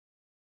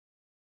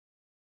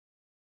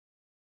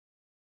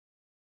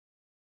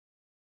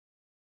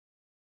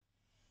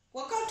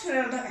Welcome to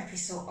another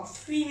episode of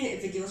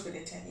 3-minute videos with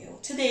Nathaniel.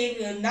 Today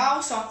we will now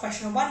solve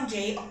question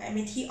 1J of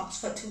MAT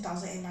Oxford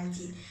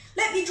 2019.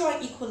 Let me draw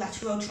an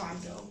equilateral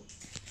triangle.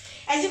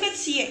 As you can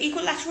see, an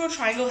equilateral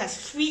triangle has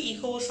 3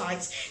 equal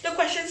sides. The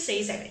question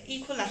says that an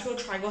equilateral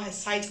triangle has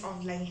sides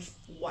of length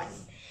 1.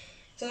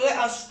 So let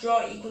us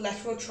draw an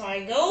equilateral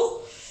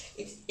triangle.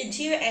 Its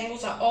interior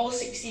angles are all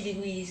 60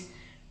 degrees.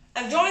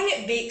 I'm drawing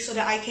it big so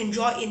that I can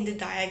draw in the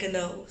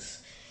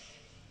diagonals.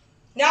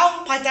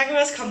 Now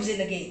Pythagoras comes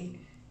in again.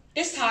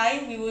 This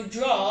time we will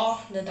draw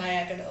the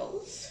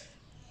diagonals.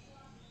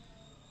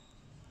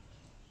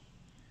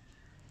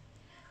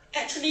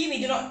 Actually,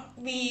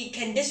 we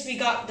can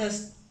disregard the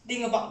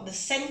thing about the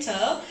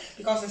center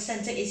because the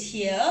center is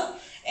here.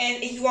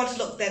 And if you want to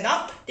look that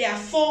up, there are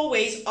 4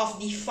 ways of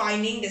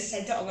defining the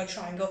center of a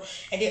triangle,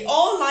 and they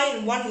all lie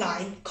in one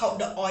line called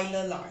the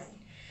Euler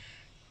line.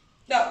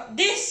 Now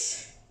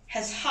this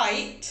has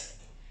height,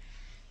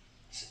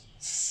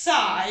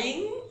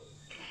 sine,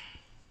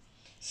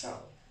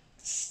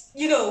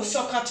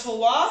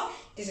 SOHCAHTOA,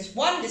 this is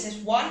 1,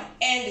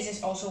 and this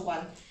is also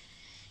 1.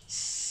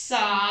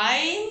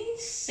 Sine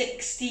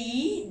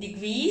 60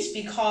 degrees,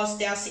 because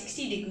there are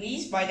 60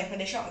 degrees by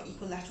definition of an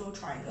equilateral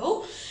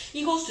triangle,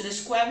 equals to the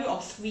square root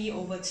of 3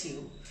 over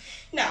 2.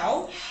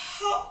 Now,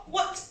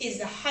 what is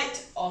the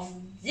height of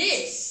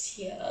this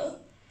here?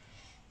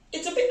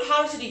 It's a bit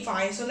hard to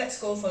define, so let's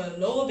go for the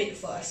lower bit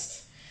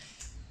first.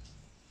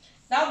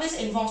 Now this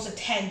involves a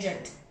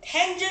tangent.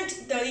 Tangent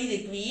 30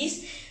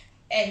 degrees,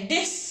 and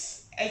this,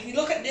 if you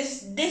look at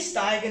this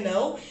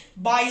diagonal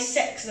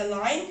bisects the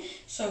line.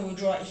 So we'll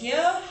draw it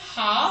here,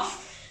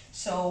 half.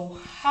 So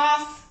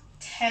half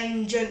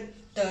tangent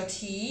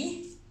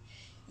 30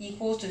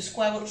 equals to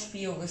square root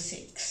 3 over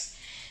 6.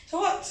 So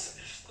what's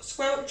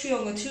square root 3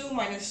 over 2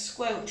 minus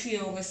square root 3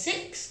 over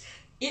 6?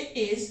 It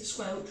is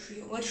square root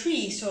 3 over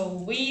 3. So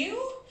we'll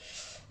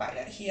write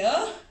that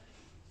here.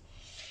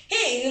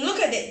 Hey, look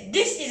at it.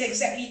 This is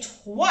exactly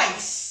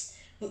twice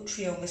root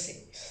 3 over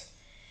 6.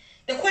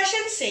 The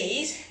question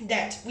says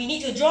that we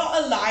need to draw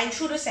a line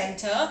through the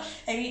center,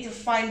 and we need to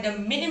find the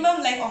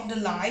minimum length of the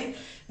line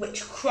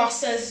which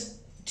crosses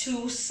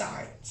 2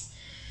 sides.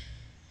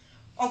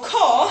 Of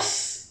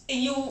course,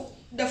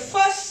 the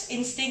first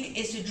instinct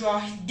is to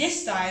draw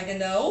this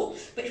diagonal,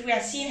 which we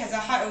have seen has a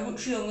height of root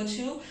 3 over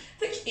 2,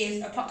 which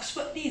is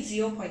approximately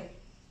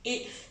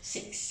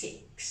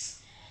 0.866.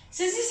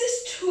 Since this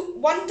is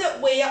 1/3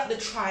 way up the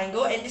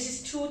triangle and this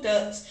is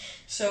 2/3,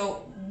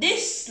 so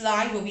this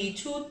line will be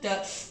 2/3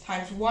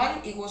 times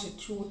 1 equals to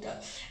 2/3.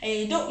 And if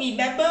you don't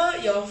remember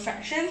your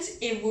fractions,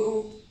 it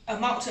will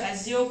amount to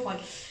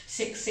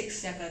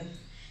 0.667.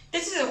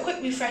 This is a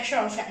quick refresher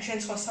on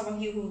fractions for some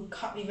of you who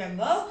can't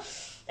remember.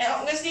 And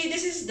obviously,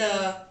 this is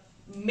the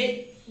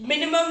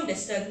minimum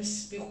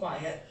distance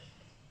required.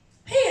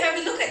 Hey, have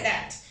a look at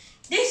that.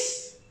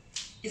 This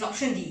is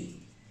option D.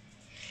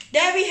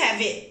 There we have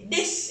it.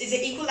 This is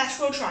an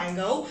equilateral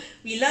triangle.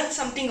 We learned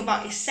something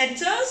about its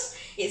centers,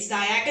 its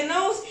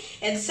diagonals,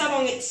 and some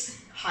of its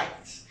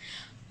heights.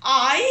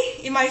 I,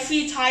 in my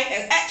free time,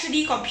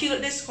 actually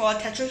computed this for a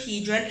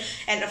tetrahedron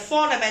and a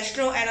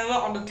 4-dimensional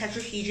analog of the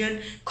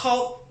tetrahedron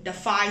called the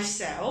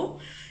 5-cell.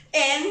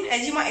 And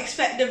as you might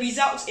expect, the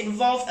results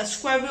involved a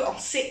square root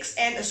of 6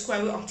 and a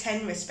square root of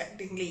 10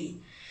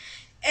 respectively.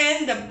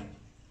 And the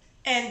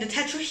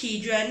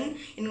tetrahedron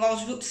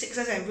involves root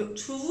 6s and root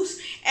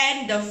 2s,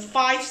 and the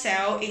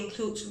 5-cell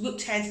includes root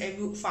 10s and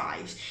root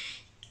 5s.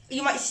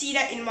 You might see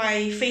that in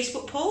my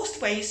Facebook post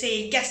where you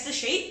say guess the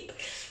shape,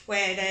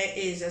 where there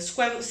is a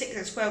square root 6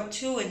 and square root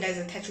 2 and there's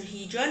a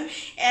tetrahedron.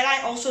 And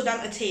I also done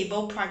a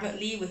table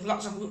privately with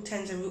lots of root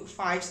 10s and root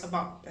 5s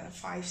about the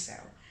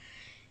 5-cell.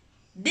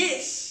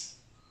 This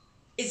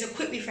is a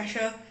quick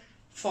refresher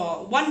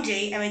for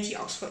 1J MAT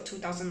Oxford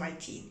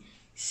 2019.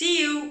 See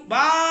you,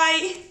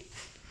 bye!